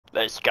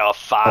Let's go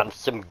find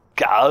some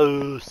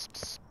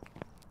ghosts.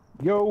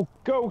 Yo,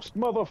 ghost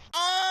mother.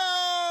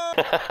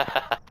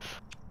 I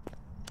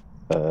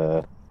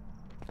Uh.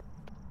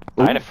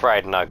 ain't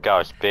afraid of no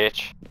ghost,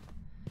 bitch.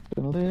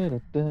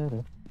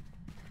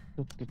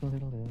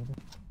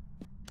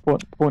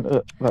 Point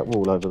at that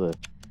wall over there.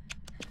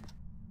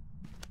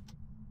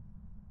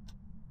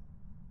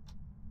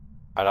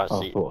 I don't I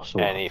see thought I saw.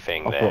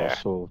 anything I there.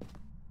 thought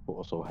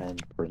I saw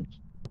handprints.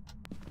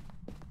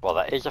 Well,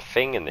 that is a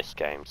thing in this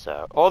game,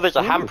 so... Oh, there's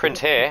a handprint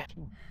here.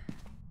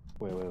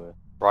 Where?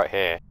 Right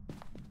here.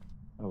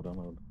 Hold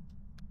on.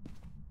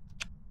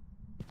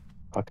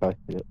 Okay,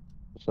 yeah.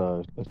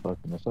 So, let's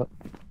open this up.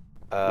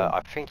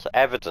 I think it's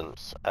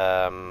evidence.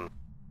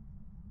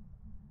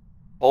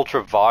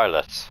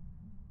 Ultraviolet.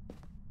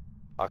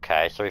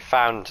 Okay, so we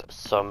found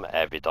some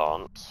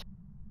evidence.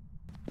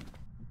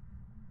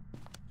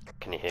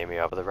 Can you hear me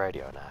over the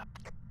radio now?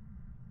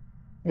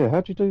 Yeah,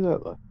 how'd you do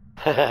that, though?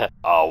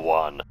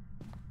 R1.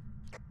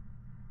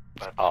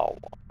 That's Oh.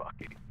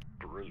 fucking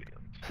brilliant.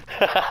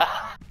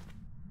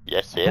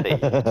 Yes, it is.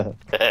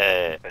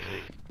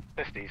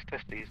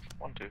 Testes.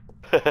 1, 2.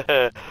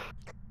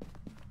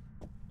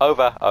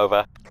 Over.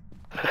 Over.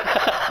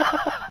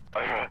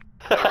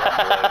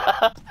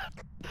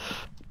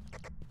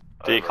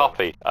 Do you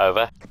copy?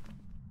 Over.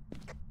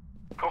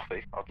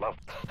 Coffee? I'd love.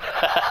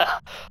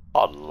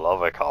 I'd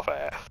love a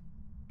coffee.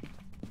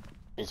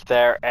 Is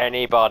there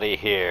anybody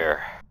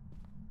here?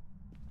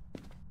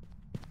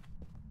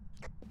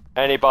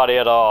 Anybody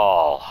at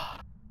all?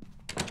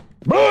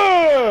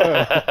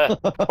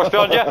 What's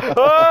behind you?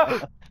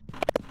 Ah!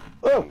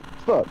 Oh,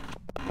 fuck.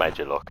 Made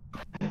you look.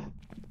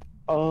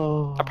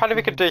 Oh. Apparently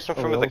we could do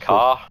something with the also,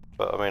 car,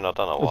 but I mean, I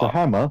don't know There's what. a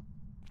hammer.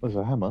 There's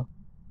a hammer.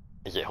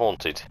 Is it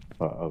haunted?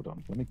 Right, hold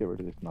on. Let me get rid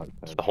of this notepad.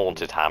 It's the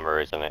haunted hammer,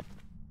 isn't it?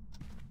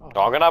 Oh.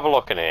 Oh, I'm gonna have a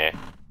look in here.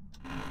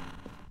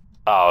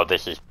 Oh,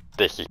 this is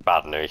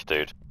bad news,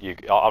 dude.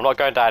 I'm not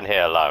going down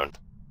here alone.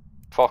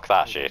 Fuck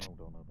that shit.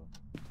 Hold on.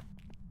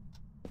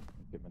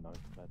 Get my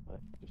notepad back,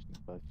 just in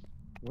case.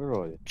 Where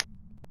are you?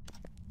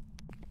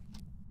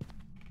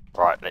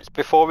 Right,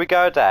 before we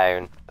go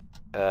down,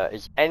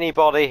 is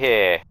anybody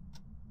here?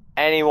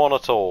 Anyone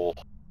at all?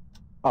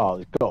 Oh,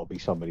 there's got to be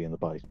somebody in the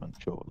basement,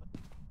 surely.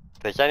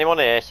 If there's anyone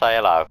here, say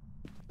hello.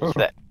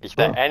 Is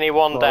there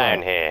anyone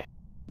down here?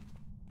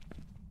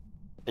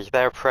 Is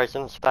there a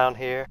presence down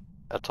here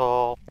at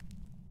all?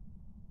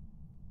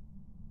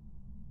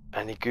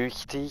 Any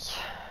ghosties?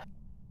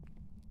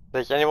 If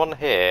there's anyone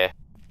here,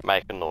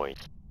 make a noise.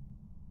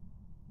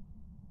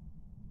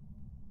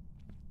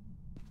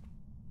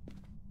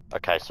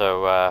 Okay,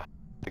 so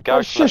the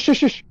ghost. Oh,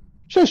 shush!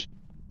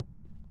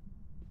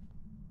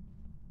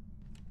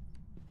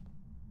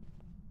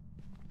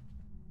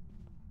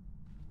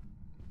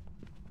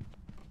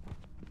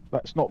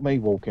 That's not me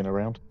walking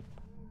around.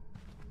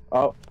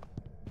 Oh.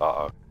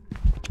 Uh-oh.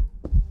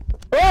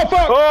 Oh,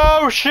 fuck!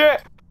 Oh,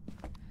 shit!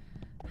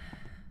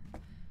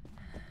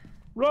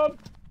 Run!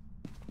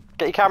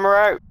 Get your camera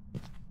out.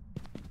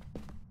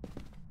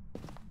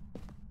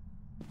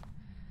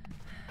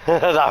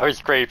 That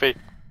was creepy.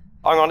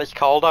 Hang on, it's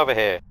cold over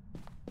here.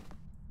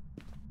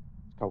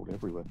 It's cold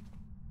everywhere.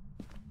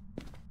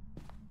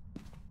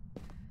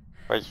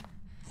 Where's...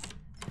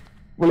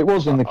 Well, it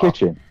was in the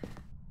kitchen.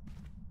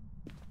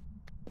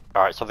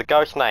 Alright, so the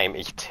ghost name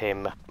is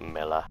Tim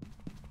Miller.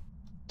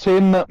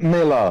 Tim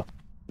Miller.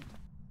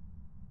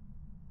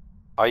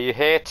 Are you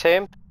here,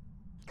 Tim?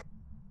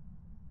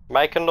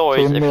 Make a noise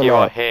Tim if Miller. you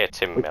are here,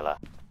 Tim Miller.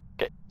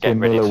 Get Tim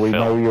ready Miller, to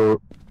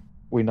film.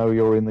 we know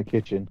you're in the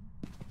kitchen.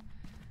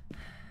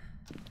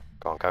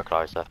 Go on, go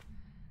closer.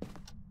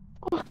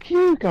 Fuck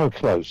you, go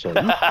closer. You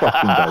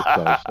fucking go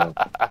closer.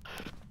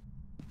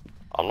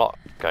 I'm not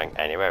going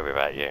anywhere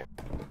without you.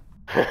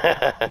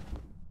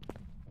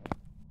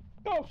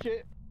 Oh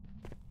shit!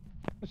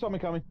 There's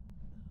something coming.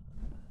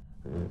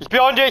 It's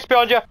behind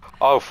you!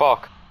 Oh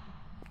fuck.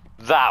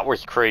 That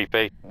was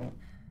creepy.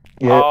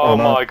 Yeah, oh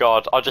my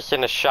god, I just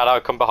seen a shadow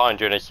come behind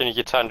you and as soon as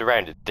you turned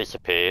around it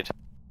disappeared.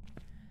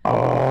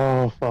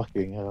 Oh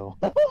fucking hell.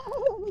 That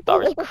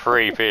was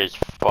creepy as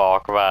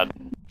fuck, man.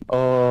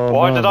 Oh,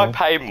 Why did I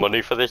pay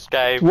money for this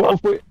game? What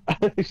have we...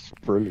 It's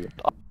brilliant.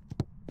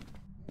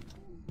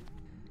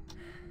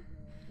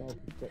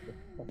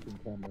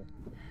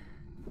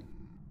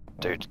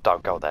 Dude,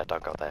 don't go there.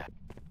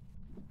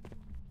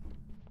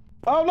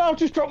 Oh no,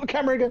 just dropped the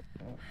camera again.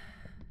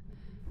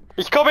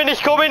 He's coming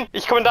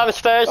down the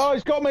stairs. Oh,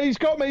 he's got me.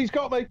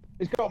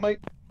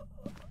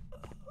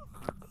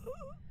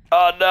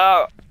 Oh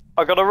no,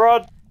 I gotta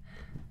run.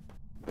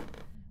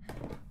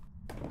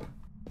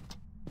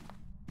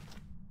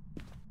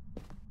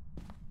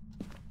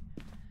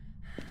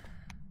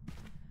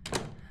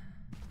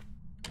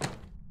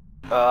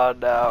 Oh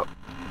no.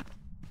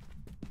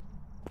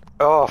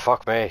 Oh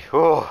fuck me.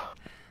 Oh,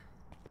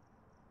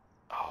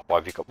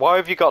 why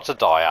have you got to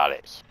die,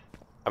 Alex?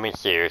 I mean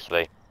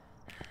seriously.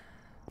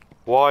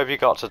 Why have you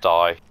got to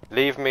die?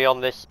 Leave me in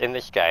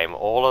this game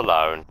all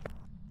alone.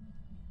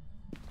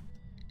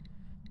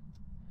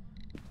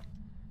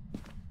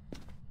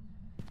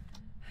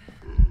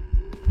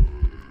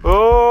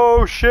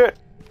 Oh shit!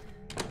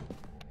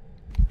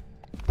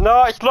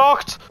 No, it's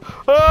locked!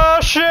 Oh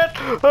shit!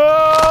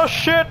 Oh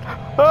shit!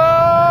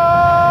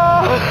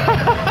 Oh!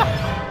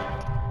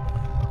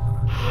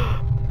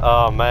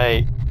 Oh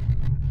mate.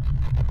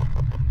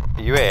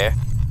 Are you here?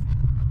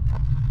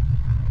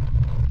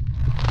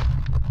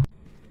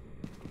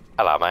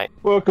 Hello mate.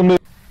 Welcome to...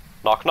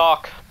 Knock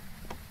knock.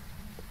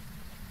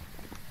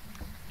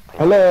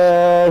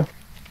 Hello!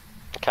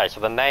 Okay, so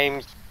the name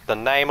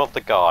of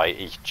the guy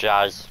is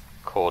Jazz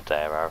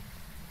Cordero.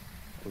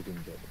 We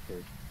didn't get the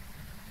key.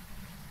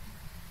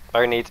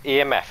 Who needs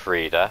EMF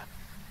reader,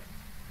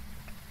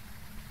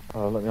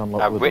 Let me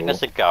unlock the witness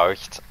door. a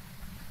ghost,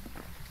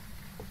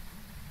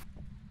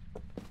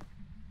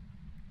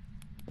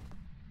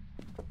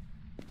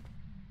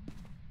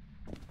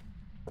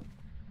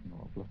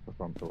 No, I've left the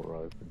front door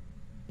open.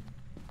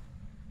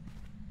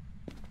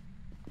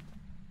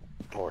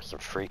 or some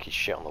freaky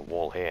shit on the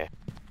wall here.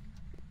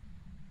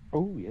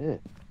 Oh, yeah.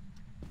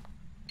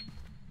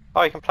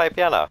 Oh, you can play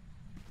piano.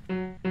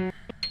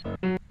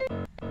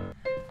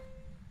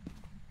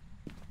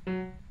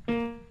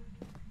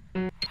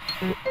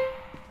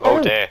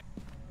 Oh dear.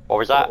 What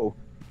was that? Uh-oh.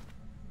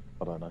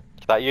 I don't know.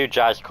 Is that you,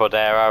 Jazz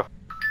Cordero?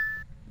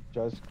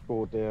 Jazz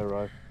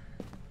Cordero.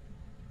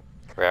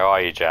 Where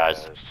are you,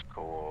 Jazz?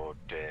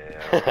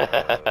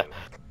 Cordero.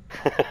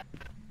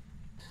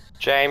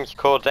 James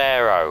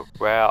Cordero,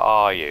 where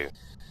are you?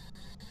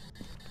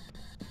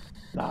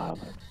 Nah,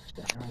 no. It's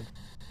down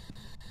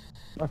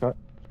the road. Okay,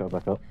 let's go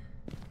back up.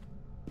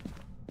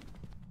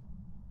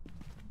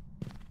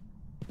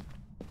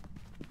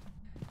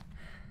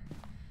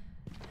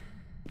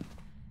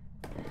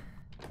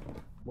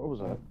 What was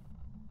that?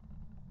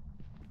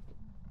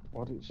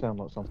 Why did it sound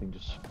like something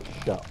just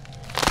shut?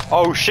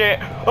 Oh shit!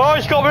 Oh,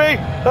 he's got me!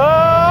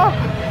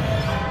 Ah!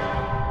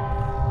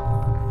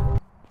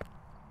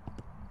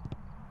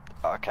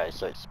 Okay,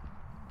 so it's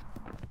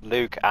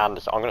Luke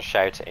Anderson. I'm gonna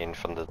shout it in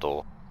from the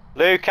door.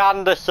 Luke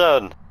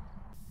Anderson!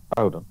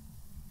 Hold on.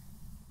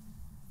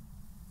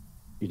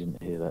 You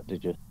didn't hear that,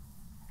 did you?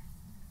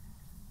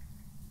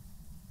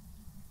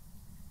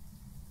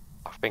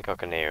 I think I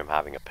can hear him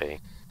having a pee.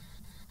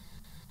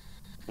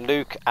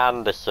 Luke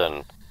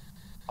Anderson,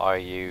 are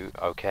you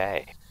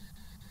okay?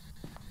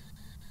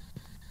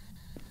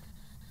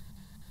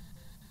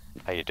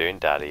 How you doing,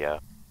 Daddy-o?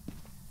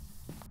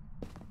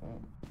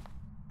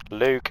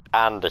 Luke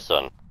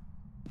Anderson.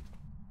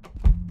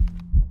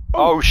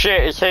 Oh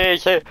shit, it's here,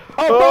 it's here!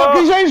 Oh,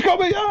 fuck, he's got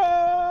me!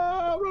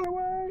 Ah, run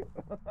away!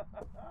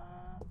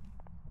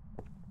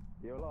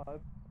 You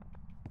alive?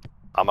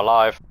 I'm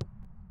alive.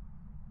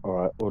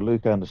 Alright, well,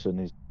 Luke Anderson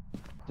is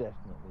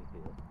definitely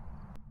here.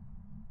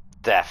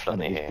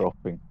 Definitely And it is here.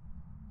 dropping.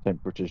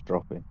 Temperature's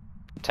dropping.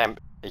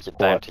 Is it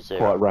down to zero?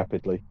 Quite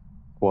rapidly.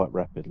 Quite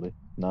rapidly.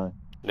 No.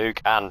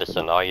 Luke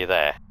Anderson, are you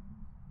there?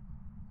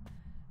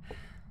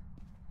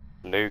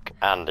 Luke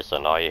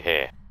Anderson, are you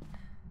here?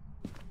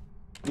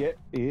 Yeah,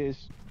 he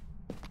is.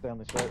 Down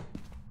this way.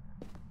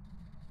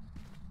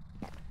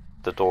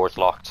 The door's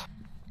locked.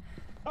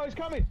 Oh, he's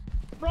coming!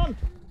 Run!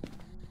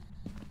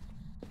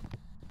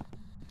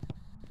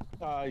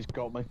 Ah, he's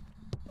got me.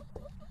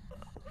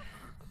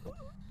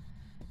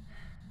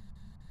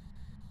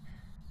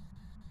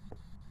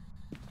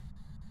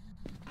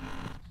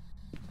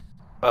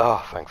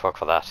 Oh, thank fuck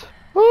for that.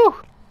 Woo!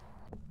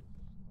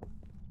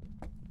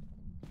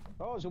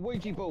 Oh, it's a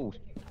Ouija board.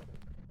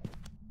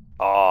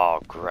 Oh,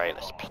 great,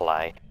 let's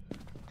play.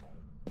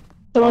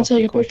 Someone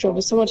take a picture of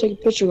it. Someone take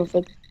a picture of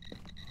it.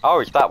 Oh,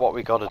 is that what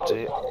we gotta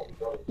do?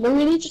 No,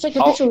 we need to take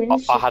a picture. We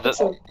need to I take a had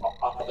picture.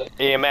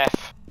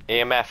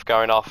 EMF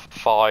going off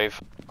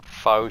 5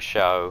 faux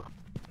show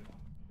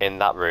in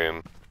that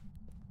room.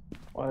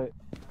 Wait.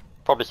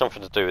 Probably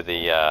something to do with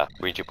the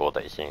Ouija board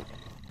that you've seen.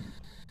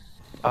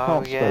 I Oh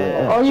can't spell it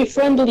yeah. out. Are you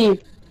friendly?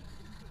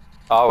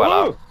 Oh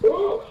hello.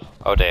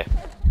 Oh dear.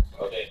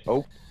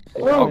 Oh,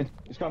 he's Oh. coming.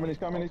 He's coming, he's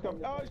coming, he's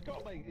coming. Oh, he's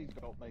got me, he's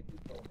got me.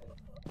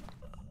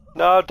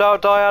 No,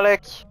 don't die,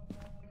 Alex.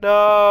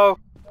 No.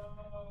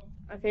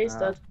 Okay, he's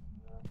dead.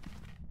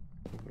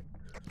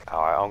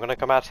 Alright, I'm gonna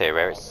come out here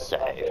where it's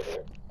safe.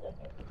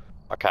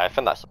 Okay, I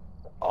think that's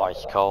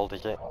ice cold,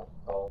 is it?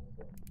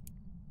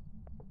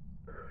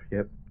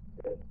 Yep.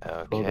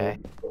 Okay.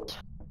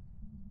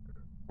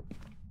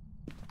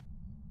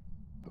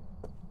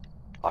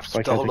 I've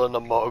Wait, stolen a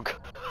mug.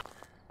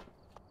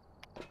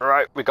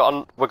 Right, we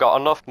got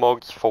enough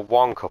mugs for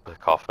 1 cup of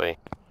coffee.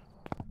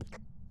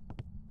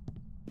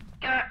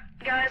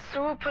 Guys,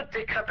 so we'll put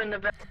the cup in the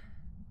bag.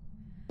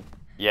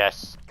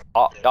 Yes,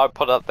 I'll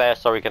put it there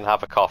so we can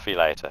have a coffee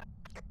later.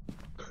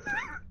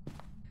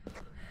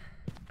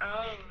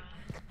 Oh.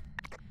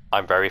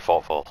 I'm very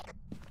thoughtful.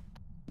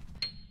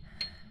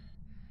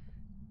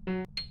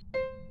 I'm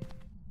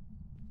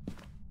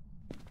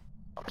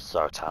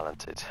so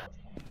talented.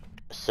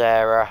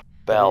 Sarah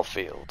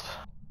Belfield,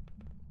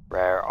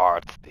 where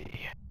art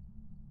thee?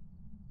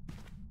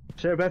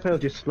 Sarah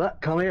Bedfield, you slut,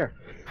 come here.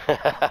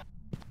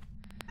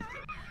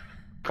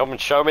 Come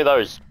and show me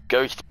those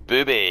ghost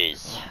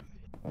boobies.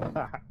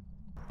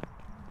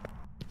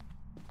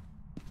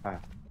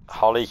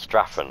 Holly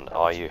Straffen,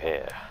 are you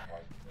here?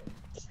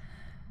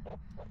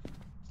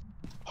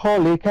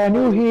 Holly, can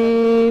you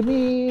hear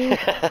me?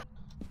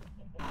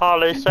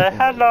 Holly, say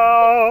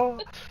hello!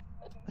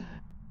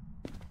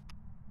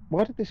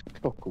 Why did this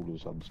clock all of a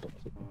sudden stop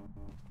ticking?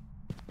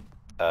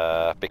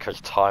 Because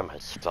time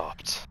has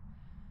stopped.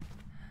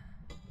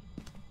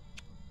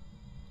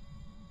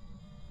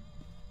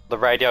 The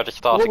radio just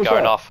started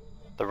going off.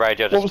 The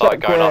radio just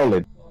started going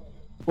off.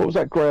 What was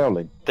that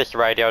growling? This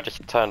radio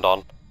just turned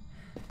on.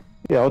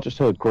 Yeah, I just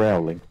heard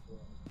growling.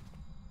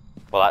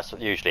 Well, that's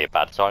usually a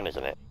bad sign,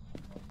 isn't it?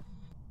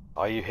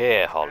 Are you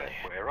here, Holly?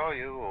 Where are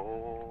you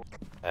all?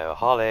 Oh,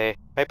 Holly.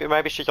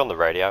 Maybe she's on the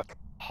radio.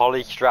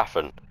 Holly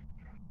Straffen.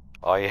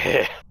 Are you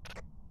here?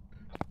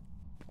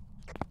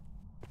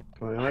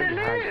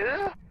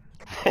 Hello.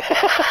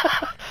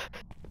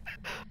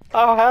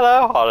 Oh,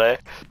 hello, Holly.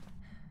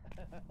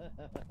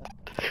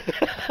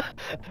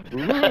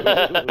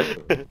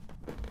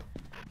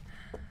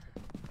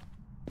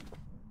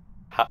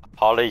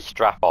 Holly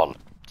Straffen.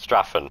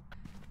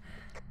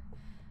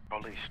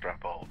 Holly,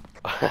 strap on.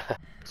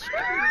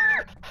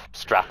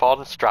 Strap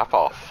on, strap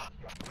off.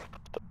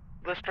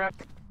 The strap.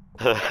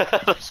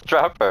 The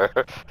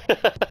strapper.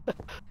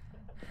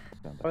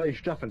 Hey,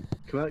 Straffen,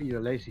 come out, you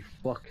lazy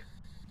fuck.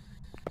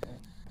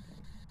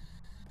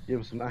 Give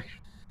us some action.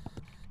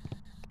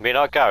 We're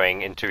not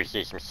going into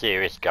some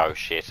serious ghost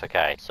shit,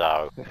 okay,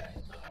 so...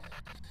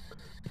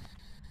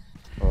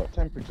 Alright,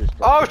 temperature's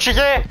Oh, she's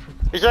here!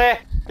 He's here!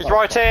 He's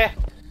right here!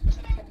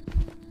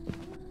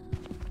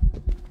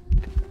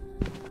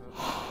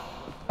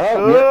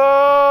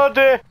 Oh,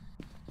 dear!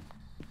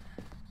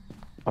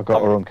 I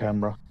got her on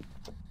camera.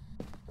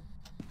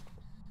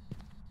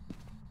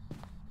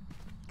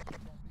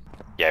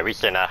 Yeah, we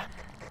seen her.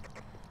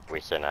 We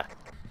seen her.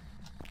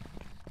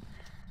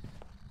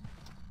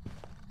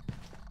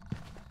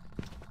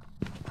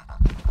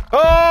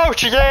 Oh,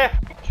 she's here!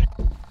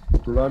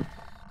 Run.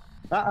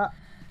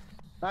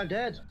 I'm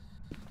dead.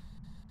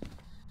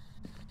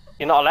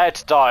 You're not allowed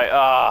to die.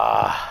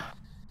 Ah.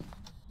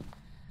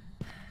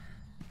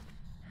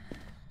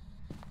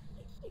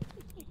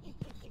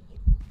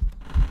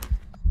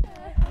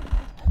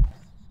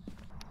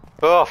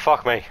 Oh,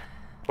 fuck me.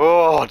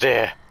 Oh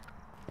dear.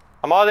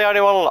 Am I the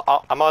only one?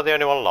 Am I the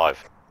only one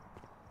alive?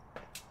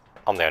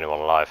 I'm the only one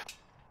alive.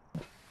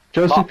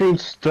 Josephine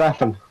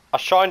Straffen. I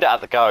shined it at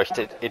the ghost.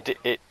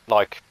 It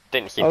like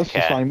didn't seem Oh, to it's the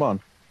care. same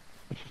one.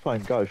 It's the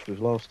same ghost as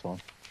last time.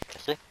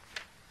 Is it?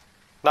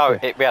 No,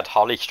 Yeah. we had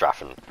Holly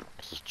Straffen.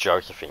 This is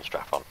Josephine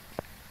Straffen.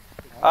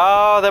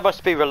 Oh, they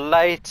must be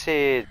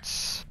related.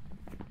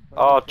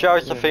 Oh,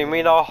 Josephine,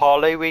 we know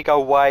Holly. We go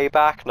way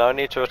back. No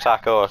need to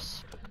attack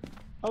us.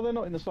 Oh, they're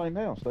not in the same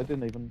house. They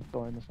didn't even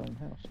die in the same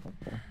house.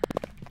 Okay.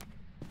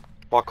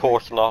 Well, of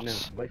course not. No,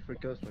 wait for a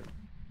ghost, mate.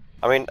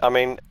 I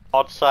mean,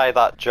 I'd say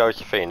that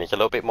Josephine is a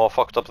little bit more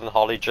fucked up than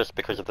Holly just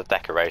because of the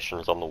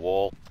decorations on the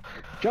wall.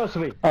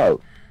 Josephine! Oh,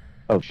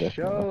 definitely.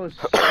 Show us.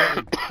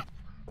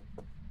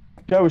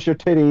 Show us your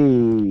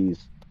titties.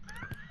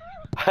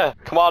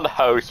 Come on,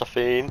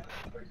 Josephine.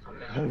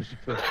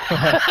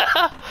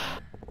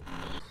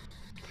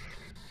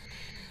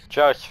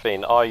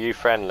 Josephine, are you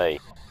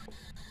friendly?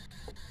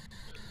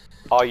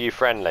 Are you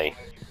friendly?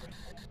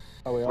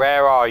 Oh, we are.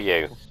 Where are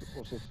you?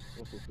 What's this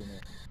in here?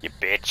 You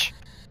bitch.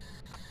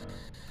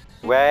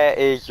 Where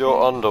is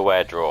your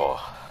underwear drawer?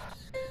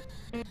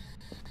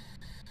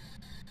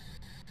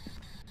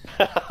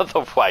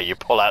 The way you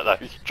pull out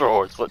those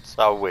drawers looks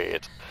so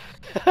weird.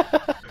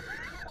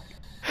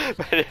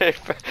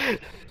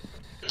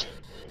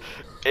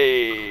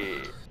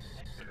 Hey.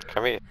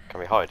 Can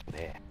we hide in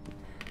here?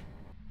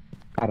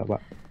 I don't know.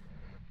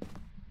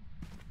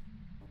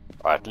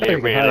 Right,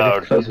 leave me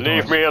alone.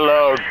 Leave me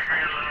alone.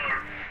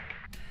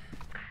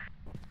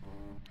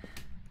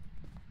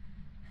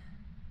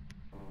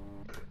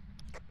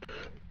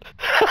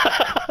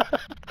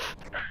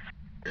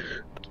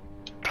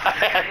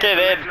 Get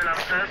in.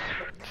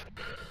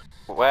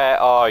 Where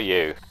are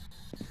you?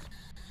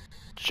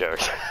 Joke.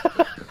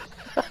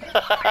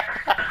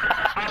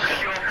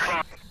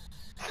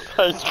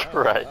 That's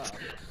great.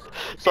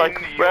 It's like,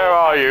 where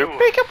are you?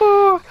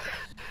 Peekaboo!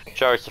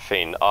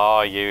 Josephine,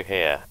 are you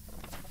here?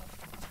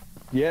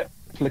 Yep,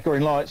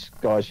 flickering lights.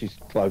 Guys, she's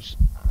close.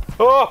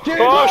 Oh!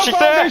 Oh, she's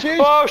there!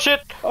 Oh,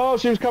 shit! Oh,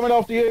 she was coming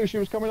after you. She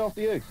was coming after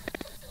you.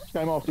 She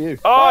came after you.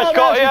 Oh, it's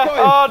got you!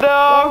 Oh, no!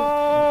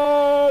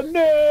 Oh,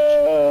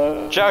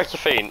 no!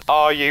 Josephine,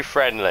 are you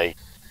friendly?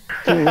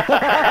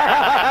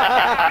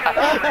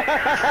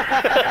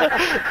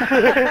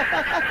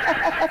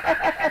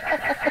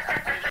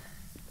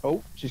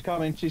 Oh, she's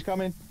coming. She's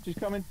coming. She's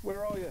coming.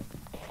 Where are you?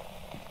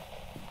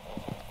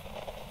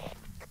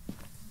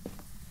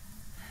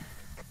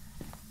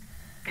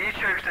 You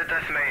choked to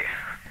death, mate.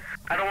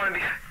 I don't want to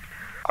be.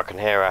 I can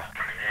hear her.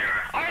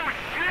 Oh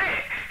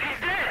shit! He's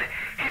dead!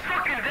 He's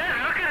fucking dead!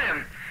 Look at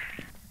him!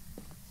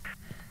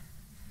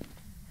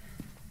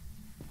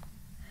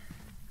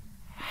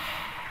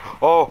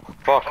 Oh,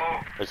 fuck.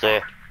 Is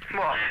here.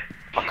 What?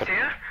 I She's could-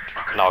 here?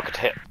 No, I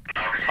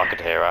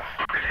could hear her.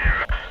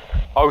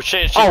 Oh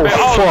shit, she's Oh, been-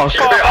 fuck.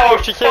 Oh,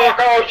 she's here!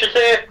 Oh, she's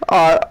here!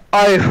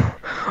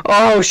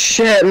 Oh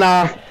shit,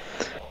 nah.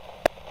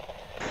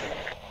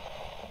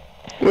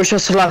 Wish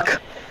us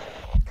luck.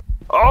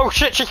 Oh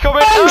shit, she's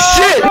coming! Oh,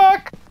 shit!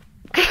 Fuck!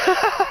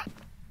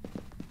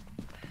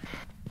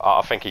 Oh,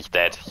 I think he's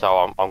dead,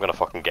 so I'm gonna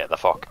fucking get the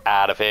fuck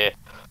out of here.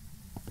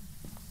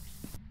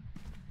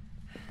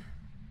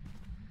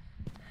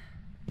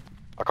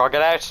 I can't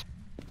get out.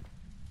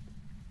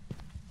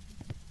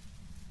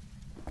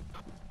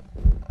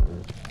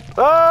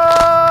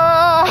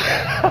 Ah!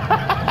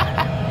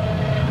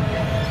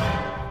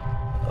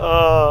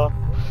 Oh.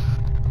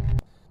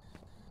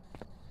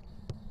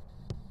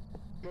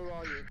 Where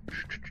are you?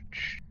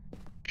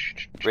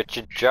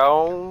 Richard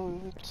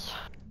Jones.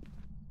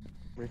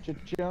 Richard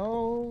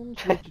Jones,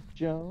 Richard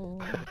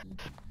Jones.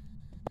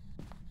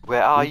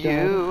 Where are We got a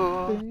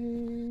you?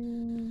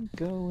 thing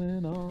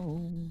going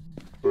on.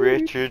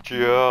 Richard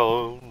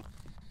Jones.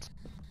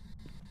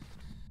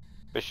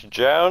 Richard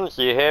Jones,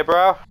 you here,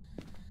 bro?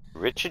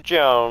 Richard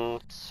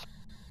Jones.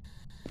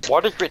 Why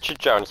does Richard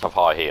Jones have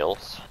high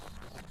heels?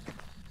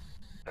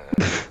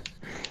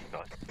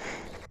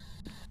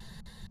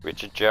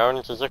 Richard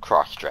Jones is a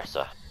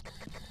cross-dresser.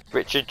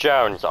 Richard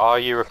Jones, are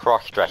you a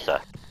cross-dresser?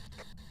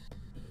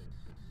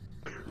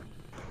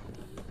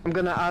 I'm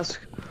gonna ask.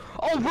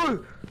 Oh,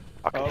 bro!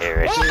 I can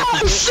hear it.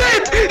 Oh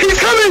shit! He's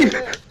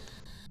coming!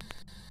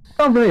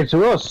 Don't believe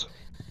to us.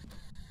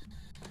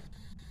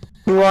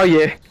 Who are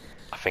you?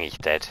 I think he's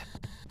dead.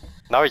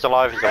 No, he's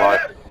alive, he's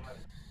alive.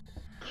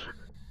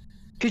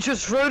 He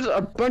just threw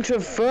a bunch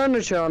of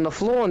furniture on the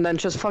floor and then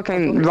just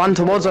fucking ran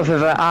towards us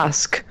with an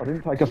ask. I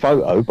didn't take a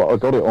photo, but I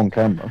got it on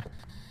camera.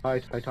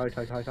 Hide.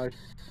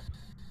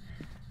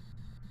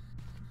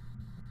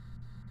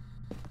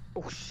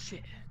 Oh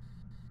shit.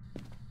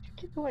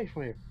 Keep away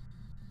from here.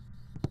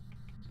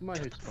 My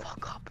Shut hood's the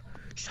fuck up.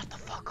 Shut the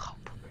fuck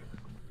up.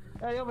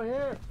 Hey, over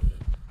here.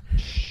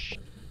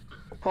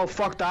 Oh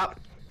fuck that.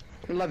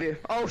 I love you.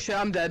 Oh shit,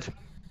 I'm dead.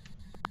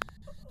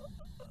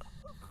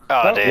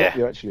 Oh dear. Yeah,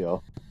 you actually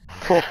are.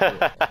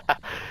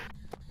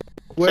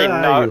 Where See,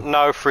 are you?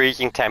 no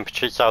freezing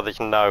temperatures, so there's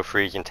no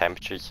freezing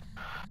temperatures.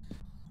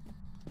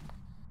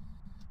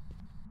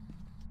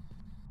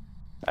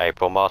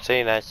 April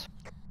Martinez.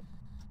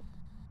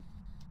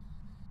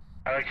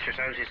 Alex, your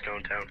sounds is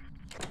going down.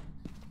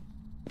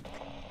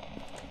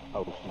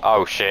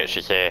 Oh shit,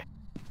 she's here.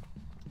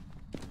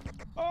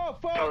 Oh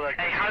fuck! So, like,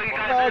 hey, how you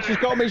guys Oh, doing? she's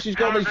got me, she's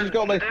got me, she's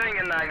got me. Doing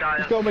in there,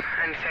 guys? She's got me.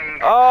 Anything?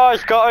 Oh,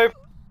 he's got him!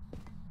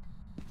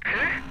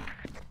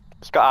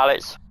 He's got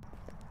Alex.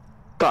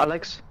 Got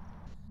Alex.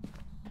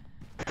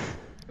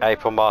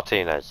 April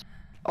Martinez.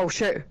 Oh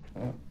shit.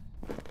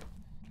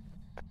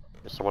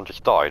 Someone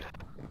just died.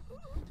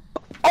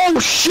 Oh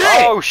shit!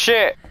 Oh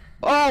shit!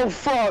 Oh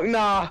fuck,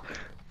 nah.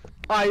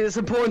 Alright, it's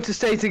important to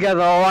stay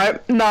together,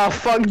 alright? Nah,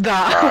 fuck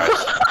that.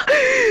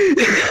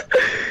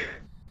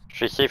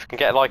 Should we see if we can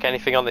get like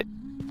anything on the...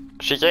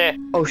 She's here!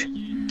 Oh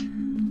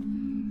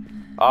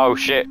Oh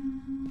shit!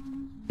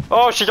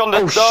 Oh, she's on the...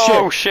 Oh shit.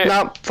 Oh shit!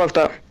 Nah, fuck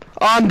that.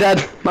 Oh, I'm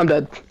dead. I'm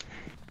dead.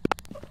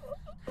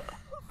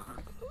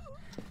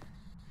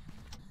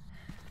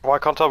 Why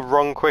can't I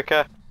run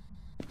quicker?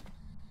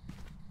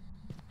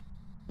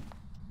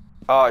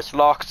 Oh, it's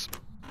locked.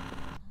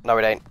 No,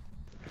 it ain't.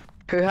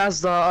 Who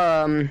has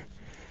the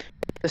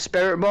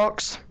spirit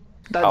box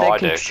that Oh, they I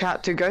can do.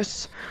 chat to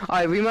ghosts?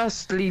 Alright, we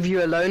must leave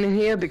you alone in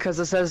here because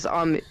it says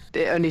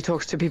it only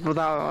talks to people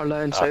that are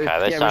alone. So Okay,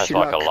 this yeah, sounds wish you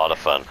like luck. a lot of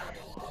fun.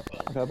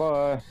 Okay,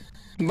 bye.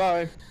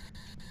 Bye.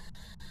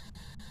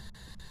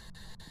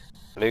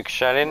 Luke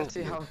Shannon,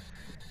 See how.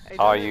 Hey,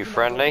 Are don't you open that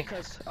friendly? door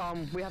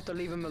Because we have to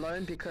leave him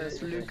alone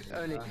because Luke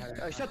only.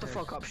 Shut the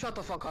fuck up! Shut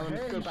the fuck up and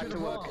Hey, go you back shut to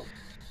him work. up.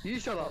 You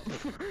shut up.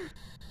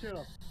 Shut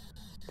up.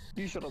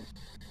 You shut up.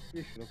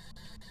 You shut up.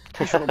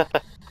 You shut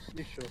up.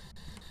 You shut up.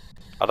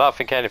 I don't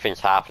think anything's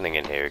happening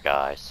in here,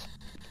 guys.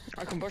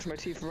 I can brush my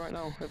teeth right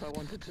now if I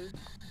wanted to.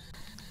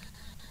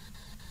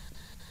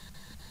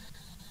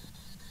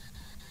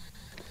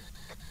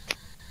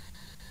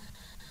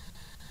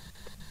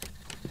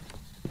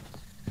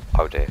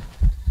 Oh dear.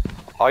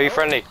 Are you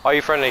friendly? Are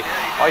you friendly?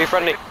 Are you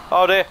friendly?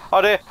 Oh dear,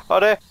 oh dear, oh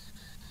dear.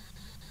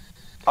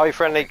 Are you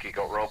friendly? He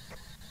got robbed.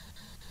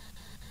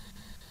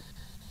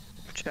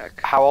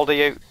 Check. How old are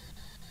you?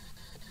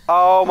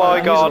 Oh my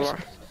he's god.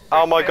 alright.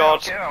 Oh my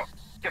god. Get out!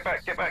 Get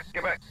back! Get back!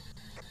 Get back!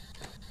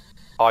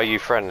 Are you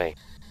friendly?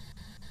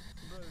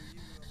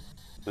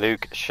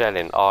 Luke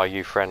Shelling, are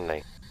you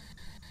friendly?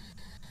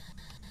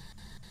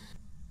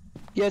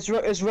 Yeah,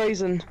 it's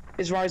rising.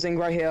 It's rising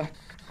right here.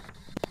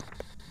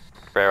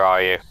 Where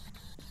are you?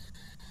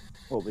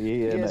 Well, the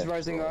EMF. Yeah, it's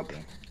rising up.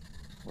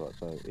 Right,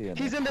 so EMF.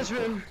 He's in this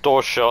room.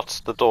 Door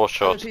shut, the door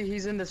shut.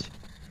 He's in this.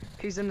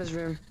 He's in this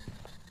room.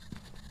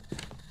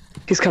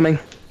 He's coming.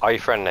 Are you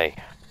friendly?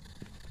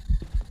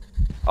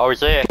 Oh, he's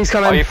here. He's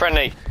coming. Are you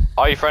friendly?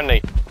 Are you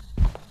friendly?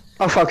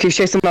 Oh fuck, he's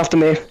chasing after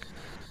me.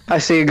 I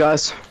see you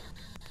guys.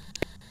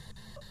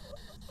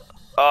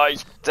 Oh,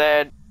 he's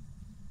dead.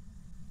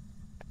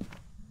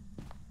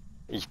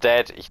 He's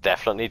dead. He's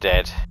definitely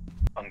dead.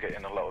 I'm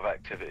getting a lot of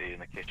activity in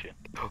the kitchen.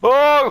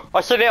 Oh!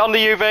 I seen it on the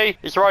UV.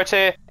 It's right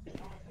here.